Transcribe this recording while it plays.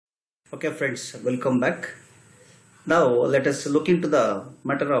Okay friends, welcome back. Now let us look into the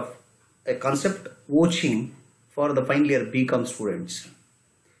matter of a concept vouching for the final year BCom students.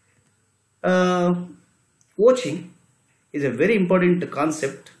 Vouching is a very important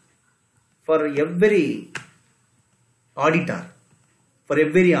concept for every auditor,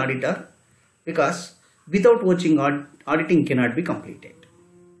 because without vouching auditing cannot be completed.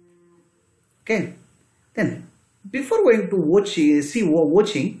 Okay, then before going to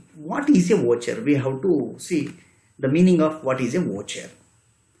vouching, what is a voucher? We have to see the meaning of what is a voucher.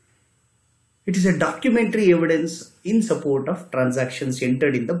 It is a documentary evidence in support of transactions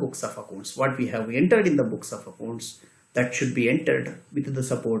entered in the books of accounts. What we have entered in the books of accounts, that should be entered with the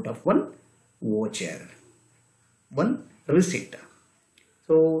support of one voucher, one receipt.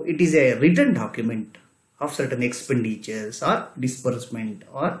 So it is a written document of certain expenditures or disbursement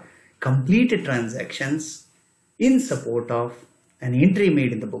or completed transactions in support of an entry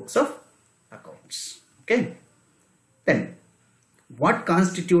made in the books of accounts. Okay. Then what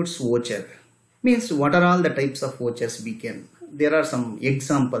constitutes voucher? Means what are all the types of vouchers we can. There are some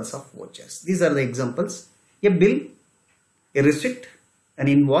examples of vouchers. These are the examples: a bill, a receipt, an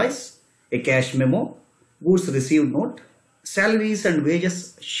invoice, a cash memo, goods received note, salaries and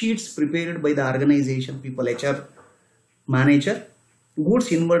wages sheets prepared by the organization people, HR manager,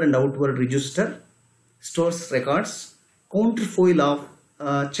 goods inward and outward register, stores records, counterfoil of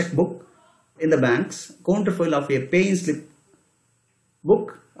checkbook in the banks, counterfoil of a pay slip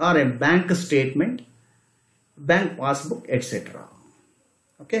book or a bank statement, bank passbook, etc.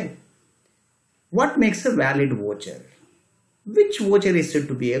 Okay. What makes a valid voucher? Which voucher is said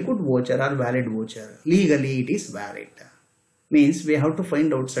to be a good voucher or valid voucher? Legally it is valid. Means we have to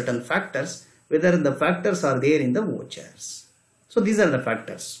find out certain factors, whether the factors are there in the vouchers. So these are the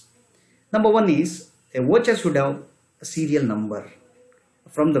factors. Number one is a voucher should have a serial number.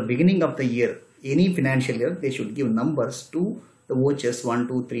 From the beginning of the year, any financial year, they should give numbers to the vouchers 1,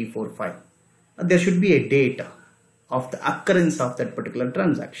 2, 3, 4, 5. There should be a date of the occurrence of that particular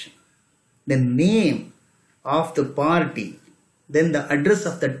transaction. The name of the party, then the address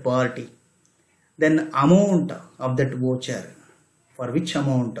of that party, then amount of that voucher. For which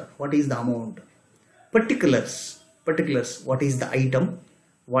amount? What is the amount? Particulars, what is the item?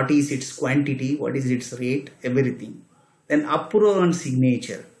 What is its quantity? What is its rate? Everything. Then approval and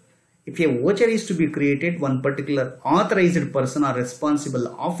signature. If a voucher is to be created, one particular authorized person or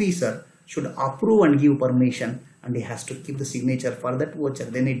responsible officer should approve and give permission, and he has to keep the signature for that voucher.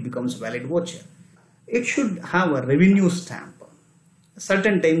 Then it becomes valid voucher. It should have a revenue stamp.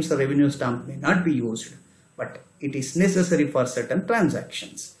 Certain times a revenue stamp may not be used, but it is necessary for certain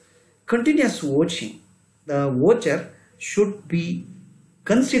transactions. Continuous vouching. The voucher should be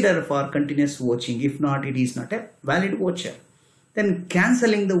considered for continuous vouching. If not, it is not a valid voucher. Then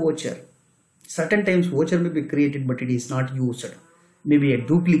cancelling the voucher. Certain times voucher may be created but it is not used. Maybe a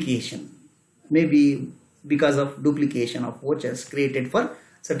duplication. Maybe because of duplication of vouchers created for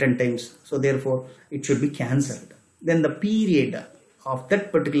certain times. So therefore it should be cancelled. Then the period of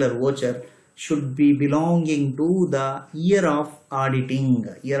that particular voucher should be belonging to the year of auditing.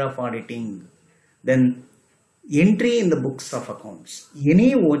 Then entry in the books of accounts.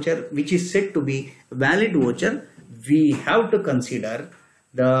 Any voucher which is said to be valid voucher, we have to consider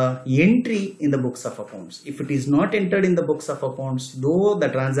the entry in the books of accounts. If it is not entered in the books of accounts, though the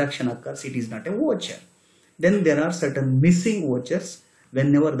transaction occurs, it is not a voucher. Then there are certain missing vouchers.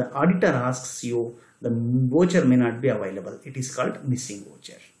 Whenever the auditor asks you, the voucher may not be available. It is called missing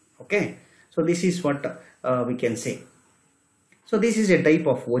voucher. Okay. So this is what we can say. So this is a type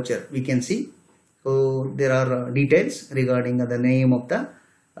of voucher we can see. So there are details regarding the name of the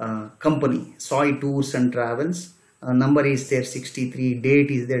company, Soy Tours and Travels. Number is there 63,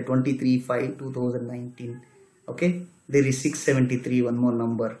 date is there 23/5/2019. Okay, there is 673, one more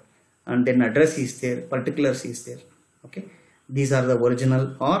number, and then address is there, particulars is there. Okay, these are the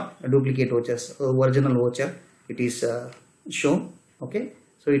original or duplicate vouchers. Original voucher, it is shown. Okay,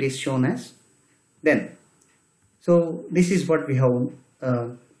 so it is shown as then. So this is what we have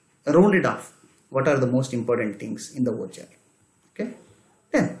rounded off. What are the most important things in the voucher? Okay.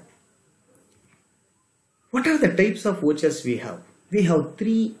 Then, what are the types of vouchers we have? We have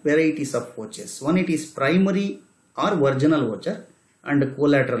three varieties of vouchers. One, it is primary or original voucher and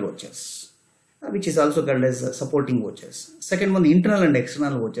collateral vouchers, which is also called as supporting vouchers. Second one, internal and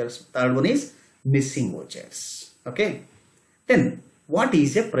external vouchers. Third one is missing vouchers. Okay. Then, what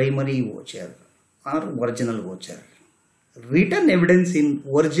is a primary voucher or original voucher? Written evidence in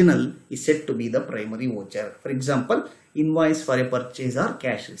original is said to be the primary voucher. For example, invoice for a purchase or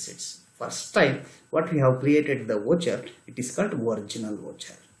cash receipts. First time what we have created the voucher, it is called original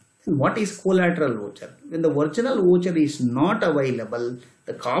voucher. And what is collateral voucher? When the original voucher is not available,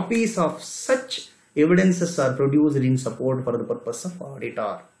 the copies of such evidences are produced in support for the purpose of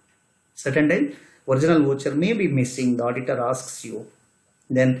auditor. Certain time, original voucher may be missing, the auditor asks you,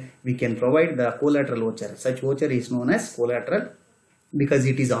 then we can provide the collateral voucher. Such voucher is known as collateral because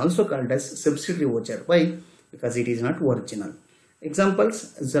it is also called as subsidiary voucher. Why? Because it is not original.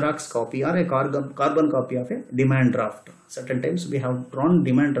 Examples, Xerox copy or a carbon copy of a demand draft. Certain times we have drawn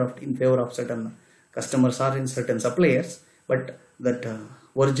demand draft in favor of certain customers or in certain suppliers, but that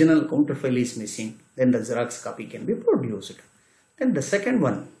original counterfile is missing, then the Xerox copy can be produced. Then the second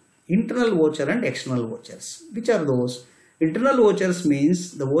one, internal voucher and external vouchers. Which are those? Internal vouchers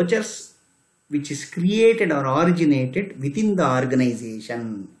means the vouchers which is created or originated within the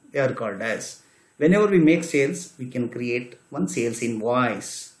organization. They are called as, whenever we make sales, we can create one sales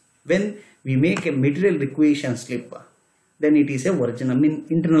invoice. When we make a material requisition slip, then it is a original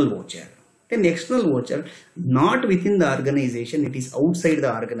internal voucher. Then external voucher, not within the organization, it is outside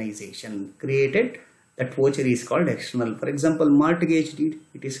the organization created. That voucher is called external. For example, mortgage deed,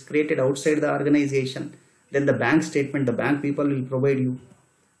 it is created outside the organization. Then the bank statement, the bank people will provide you.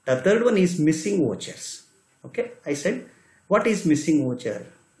 The third one is missing vouchers. Okay, I said, what is missing voucher?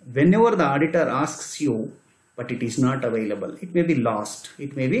 Whenever the auditor asks you, but it is not available, it may be lost,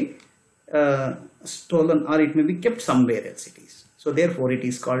 it may be stolen, or it may be kept somewhere else it is. So therefore it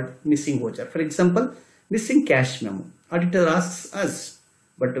is called missing voucher. For example, missing cash memo. Auditor asks us,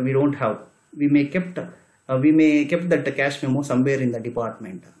 but we don't have. We may kept that cash memo somewhere in the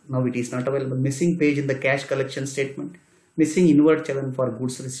department. Now it is not available. Missing page in the cash collection statement. Missing inward challenge for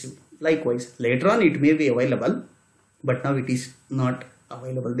goods received. Likewise, later on it may be available, but now it is not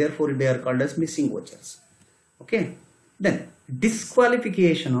available. Therefore, they are called as missing vouchers. Okay. Then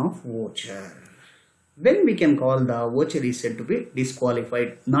disqualification of voucher. When we can call the voucher is said to be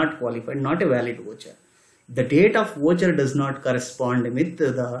disqualified, not qualified, not a valid voucher. The date of voucher does not correspond with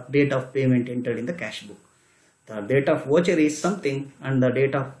the date of payment entered in the cash book. The date of voucher is something and the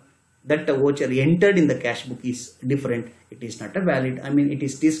date of that voucher entered in the cash book is different. It is not a valid, it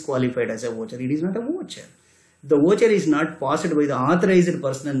is disqualified as a voucher. It is not a voucher. The voucher is not passed by the authorized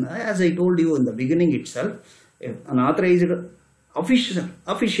person. As I told you in the beginning itself, if an authorized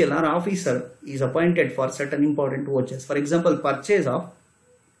official or officer is appointed for certain important vouchers. For example, purchase of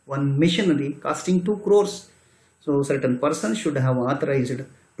one machinery costing 2 crores. So certain person should have authorized to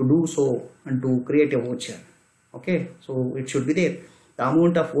do so and to create a voucher. Okay, so it should be there. The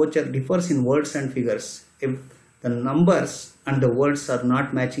amount of voucher differs in words and figures. If the numbers and the words are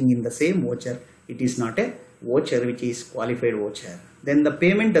not matching in the same voucher, it is not a voucher which is qualified voucher. Then the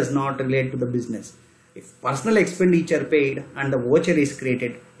payment does not relate to the business. If personal expenditure paid and the voucher is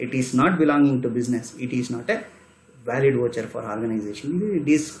created, it is not belonging to business. It is not a valid voucher for organization. It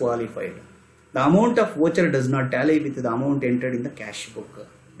is disqualified. The amount of voucher does not tally with the amount entered in the cash book.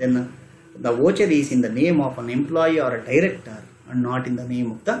 Then the voucher is in the name of an employee or a director and not in the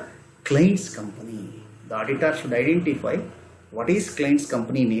name of the client's company. The auditor should identify what is client's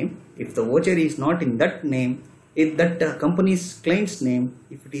company name. If the voucher is not in that name, if that company's client's name,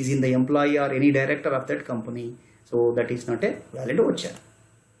 if it is in the employee or any director of that company, so that is not a valid voucher.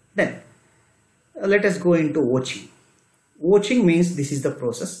 Then let us go into vouching. Vouching means this is the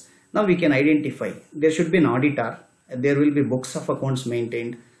process. Now we can identify. There should be an auditor. There will be books of accounts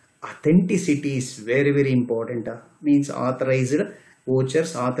maintained. Authenticity is very, very important. Means authorized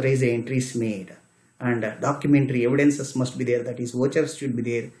vouchers, authorized entries made. And documentary evidences must be there. That is, vouchers should be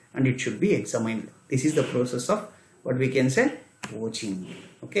there and it should be examined. This is the process of what we can say vouching.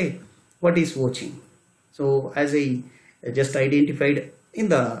 Okay. What is vouching? So as I just identified in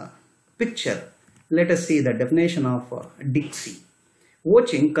the picture, let us see the definition of Dixie.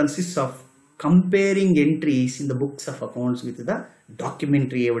 Vouching consists of comparing entries in the books of accounts with the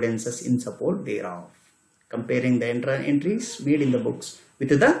documentary evidences in support thereof. Comparing the entries made in the books with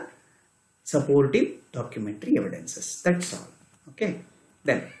the supportive documentary evidences. That's all. Okay.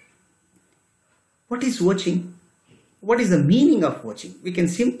 Then, what is vouching? What is the meaning of vouching? We can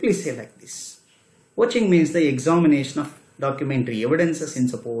simply say like this. Vouching means the examination of documentary evidences in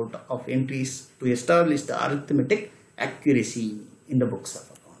support of entries to establish the arithmetic accuracy in the books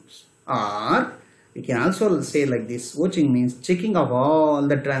of accounts. Or we can also say like this. Vouching means checking of all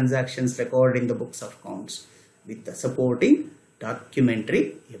the transactions recorded in the books of accounts with the supporting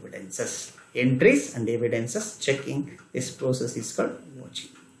documentary evidences. Entries and evidences checking. This process is called vouching.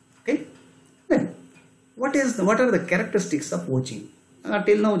 Okay. Then what are the characteristics of vouching?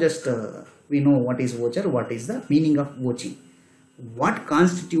 Till now just we know what is voucher, what is the meaning of vouching. What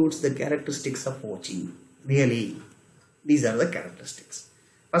constitutes the characteristics of vouching? Really, these are the characteristics.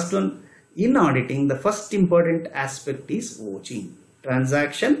 First one, in auditing, the first important aspect is vouching.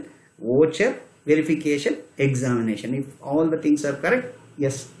 Transaction, voucher, verification, examination. If all the things are correct,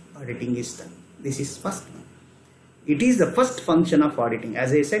 yes, auditing is done. This is first one. It is the first function of auditing.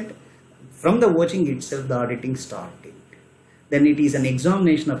 As I said, from the vouching itself, the auditing started. Then it is an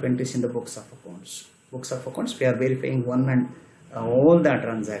examination of entries in the books of accounts. Books of accounts, we are verifying one and all the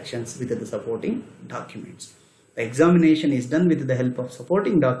transactions with the supporting documents. The examination is done with the help of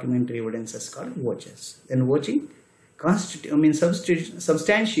supporting documentary evidences called vouchers. Then vouching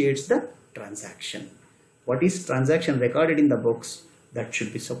substantiates the transaction. What is transaction recorded in the books? That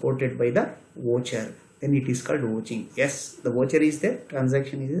should be supported by the voucher. Then it is called vouching. Yes, the voucher is there,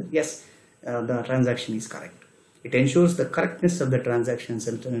 transaction is there. Yes, the transaction is correct. It ensures the correctness of the transaction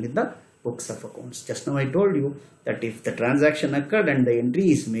centered in the books of accounts. Just now I told you that if the transaction occurred and the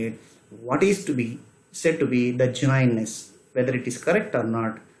entry is made, what is to be said to be the genuineness, whether it is correct or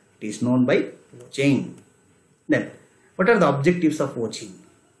not, it is known by vouching. Then, what are the objectives of vouching?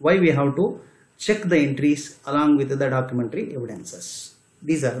 Why we have to check the entries along with the documentary evidences?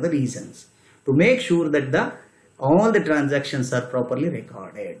 These are the reasons. To make sure that all the transactions are properly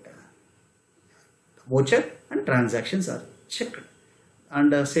recorded. Voucher and transactions are checked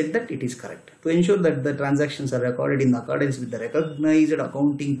and said that it is correct. To ensure that the transactions are recorded in accordance with the recognized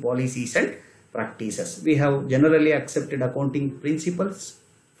accounting policies and practices. We have generally accepted accounting principles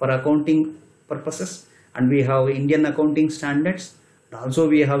for accounting purposes, and we have Indian accounting standards. Also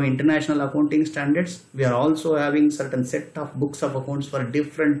we have international accounting standards. We are also having certain set of books of accounts for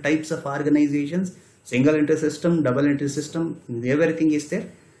different types of organizations. Single entry system, double entry system, everything is there.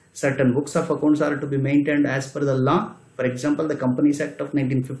 Certain books of accounts are to be maintained as per the law. For example, the Companies Act of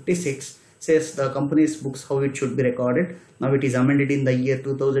 1956 says the company's books how it should be recorded. Now it is amended in the year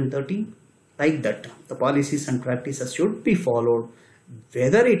 2013. Like that, the policies and practices should be followed.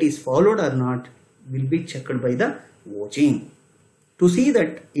 Whether it is followed or not will be checked by the vouching. To see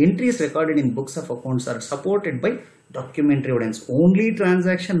that entries recorded in books of accounts are supported by documentary evidence. Only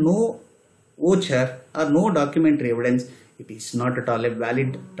transaction, no voucher or no documentary evidence, it is not at all a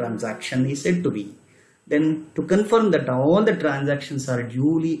valid transaction is said to be. Then to confirm that all the transactions are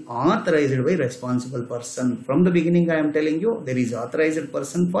duly authorized by responsible person. From the beginning I am telling you there is authorized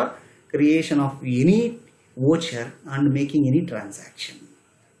person for creation of any voucher and making any transaction.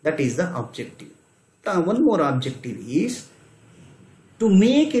 That is the objective. One more objective is to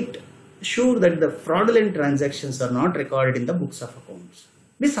make it sure that the fraudulent transactions are not recorded in the books of accounts.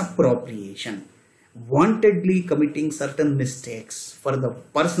 Misappropriation, wantedly committing certain mistakes for the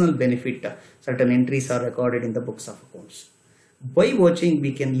personal benefit, certain entries are recorded in the books of accounts. By vouching,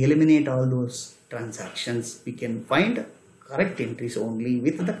 we can eliminate all those transactions. We can find correct entries only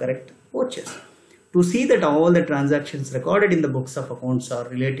with the correct vouchers. To see that all the transactions recorded in the books of accounts are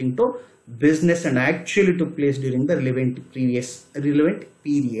relating to business and actually took place during the relevant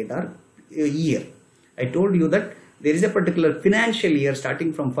period or year. I told you that there is a particular financial year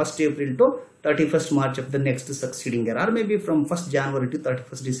starting from 1st April to 31st March of the next succeeding year, or maybe from 1st January to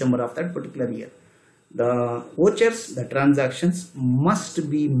 31st December of that particular year. The vouchers, the transactions must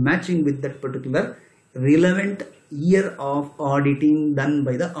be matching with that particular relevant year of auditing done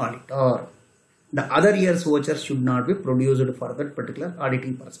by the auditor. The other year's vouchers should not be produced for that particular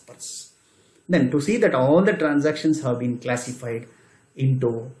auditing purpose. Then to see that all the transactions have been classified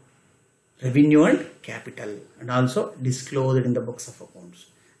into revenue and capital and also disclosed in the books of accounts.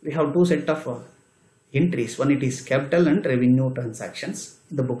 We have two set of entries. One, it is capital and revenue transactions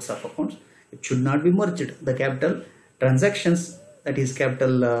in the books of accounts. It should not be merged. The capital transactions, that is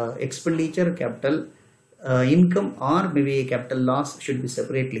capital expenditure, capital income or maybe capital loss should be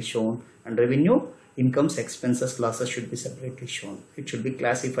separately shown, and revenue, incomes, expenses, losses should be separately shown. It should be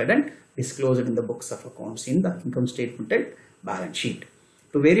classified and disclosed in the books of accounts in the income statement and balance sheet.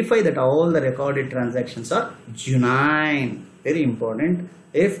 To verify that all the recorded transactions are genuine, very important.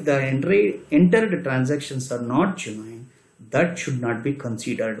 If the entered transactions are not genuine, that should not be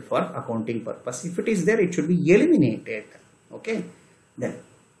considered for accounting purpose. If it is there, it should be eliminated. Okay. Then,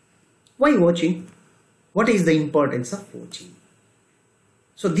 why vouching? What is the importance of vouching?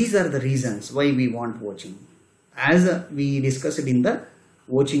 So these are the reasons why we want vouching. As we discussed in the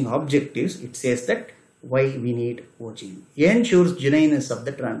vouching objectives, it says that why we need vouching. Ensures genuineness of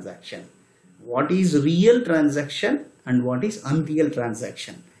the transaction. What is real transaction and what is unreal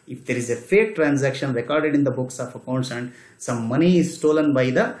transaction? If there is a fake transaction recorded in the books of accounts and some money is stolen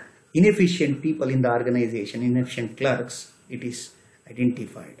by the inefficient people in the organization, inefficient clerks, it is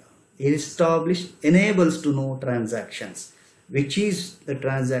identified. Established enables to know transactions, which is the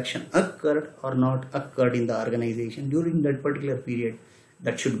transaction occurred or not occurred in the organization during that particular period.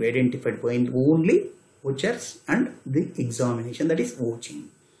 that should be identified by only vouchers and the examination, that is vouching.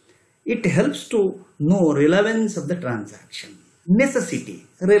 It helps to know relevance of the transaction. Necessity,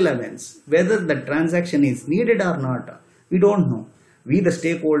 relevance, whether the transaction is needed or not, we don't know. We the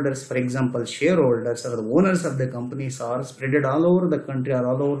stakeholders, for example, shareholders or the owners of the companies are spread all over the country or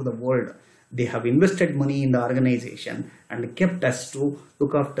all over the world. They have invested money in the organization and kept us to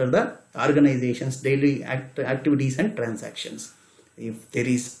look after the organization's daily activities and transactions. If there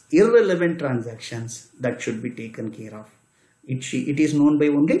is irrelevant transactions, that should be taken care of. It is known by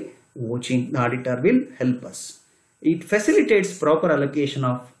only vouching. The auditor will help us. It facilitates proper allocation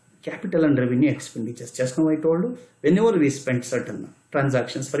of capital and revenue expenditures. Just now I told you, whenever we spend certain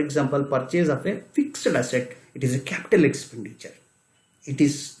transactions, for example, purchase of a fixed asset, it is a capital expenditure. It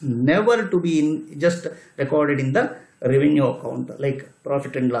is never to be just recorded in the revenue account like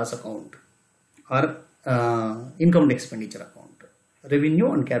profit and loss account or income and expenditure account.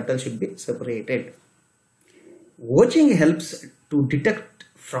 Revenue and capital should be separated. Vouching helps to detect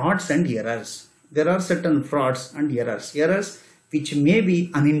frauds and errors. There are certain frauds and errors which may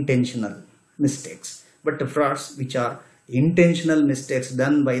be unintentional mistakes, but the frauds which are intentional mistakes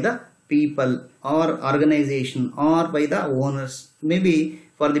done by the people or organization or by the owners, maybe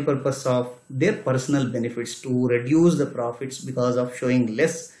for the purpose of their personal benefits, to reduce the profits because of showing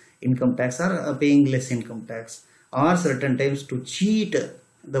less income tax or paying less income tax, or certain times to cheat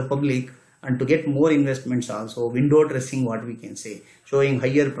the public and to get more investments also, window dressing, what we can say, showing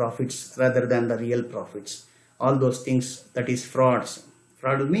higher profits rather than the real profits. All those things, that is frauds.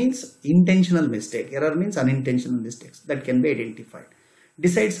 Fraud means intentional mistake. Error means unintentional mistakes that can be identified.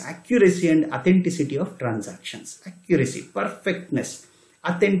 Decides accuracy and authenticity of transactions. Accuracy, perfectness,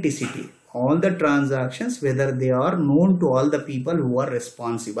 authenticity. All the transactions, whether they are known to all the people who are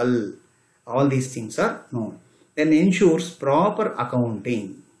responsible. All these things are known. Then ensures proper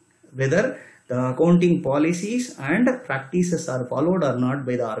accounting. Whether the accounting policies and practices are followed or not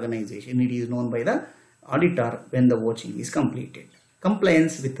by the organization. It is known by the auditor when the vouching is completed.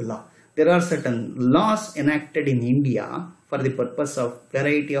 Compliance with law. There are certain laws enacted in India for the purpose of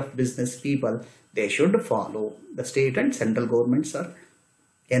variety of business people. They should follow. The state and central governments are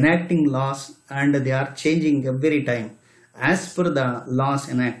enacting laws and they are changing every time as per the laws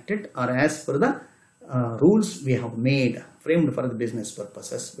enacted or as per the rules we have made, framed for the business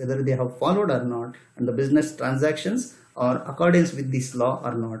purposes, whether they have followed or not, and the business transactions are accordance with this law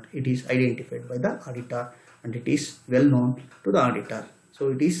or not, it is identified by the auditor and it is well known to the auditor.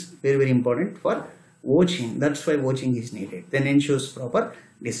 So it is very, very important for vouching. That's why vouching is needed. Then ensures proper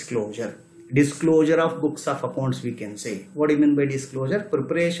disclosure. Disclosure of books of accounts, we can say. What do you mean by disclosure?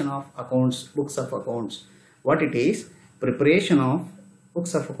 Preparation of accounts, books of accounts. What it is? Preparation of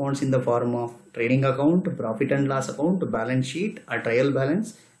books of accounts in the form of trading account, profit and loss account, balance sheet, a trial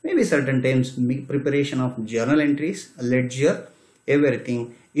balance, maybe certain times preparation of journal entries, ledger,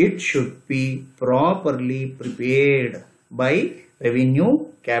 everything. It should be properly prepared by revenue,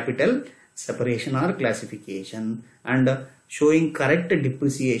 capital, separation or classification, and showing correct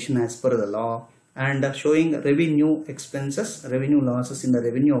depreciation as per the law, and showing revenue expenses, revenue losses in the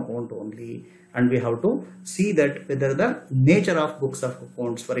revenue account only. And we have to see that whether the nature of books of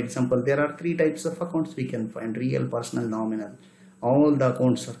accounts, for example, there are 3 types of accounts we can find: real, personal, nominal. All the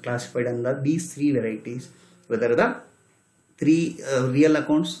accounts are classified under these 3 varieties. Whether the 3 real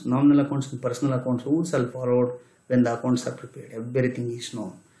accounts, nominal accounts and personal accounts, rules are followed when the accounts are prepared. Everything is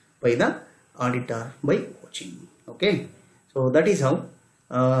known by the auditor by vouching. Okay, so that is how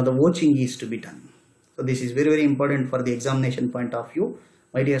the vouching is to be done. So this is very, very important for the examination point of view,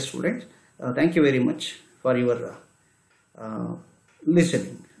 my dear students. Thank you very much for your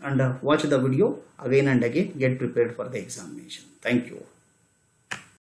listening, and watch the video again and again. Get prepared for the examination. Thank you.